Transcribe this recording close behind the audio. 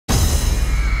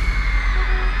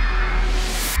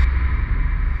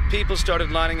people started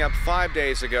lining up 5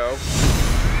 days ago.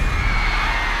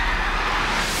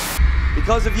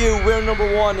 Because of you, we're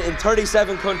 #1 in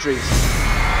 37 countries.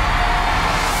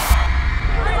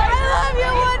 I love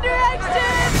you, One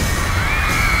Direction!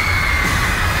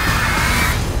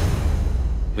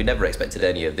 We never expected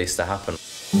any of this to happen.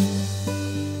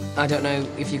 I don't know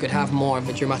if you could have more of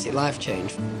a dramatic life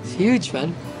change. It's huge,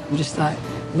 man. I'm just like,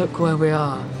 look where we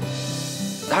are.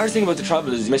 The hardest thing about the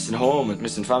travel is missing home and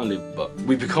missing family, but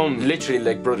we become literally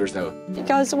like brothers now. He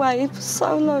goes away for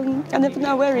so long, I never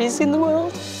know where he is in the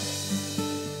world.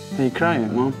 Are you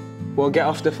crying, Mum? Well, get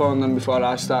off the phone then before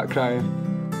I start crying.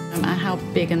 No matter how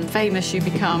big and famous you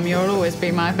become, you'll always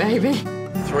be my baby.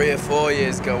 3 or 4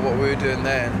 years ago, what we were doing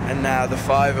then, and now the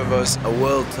 5 of us, a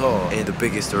world tour in the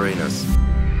biggest arenas.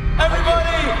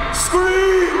 Everybody,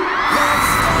 scream!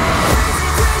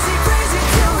 Crazy, crazy,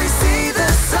 till we see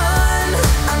the sun.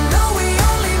 I know we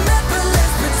only met, but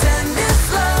let's pretend it's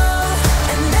love.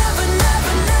 And never,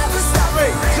 never, never stop.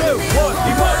 3, 2, 1,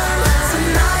 keep on!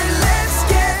 Tonight, let's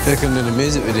get They're going to do a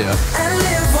music video. and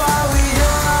live while we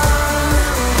young.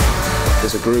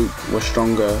 As a group, we're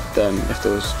stronger than if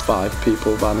there was 5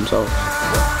 people by themselves.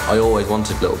 I always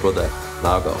wanted little brother.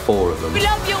 Now I've got 4 of them. We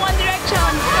love you, One Direction.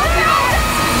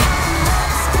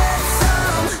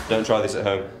 Don't try this at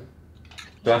home.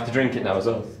 Do I have to drink it now as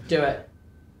well? Do it.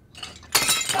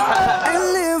 And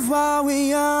live while we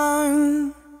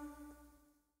young.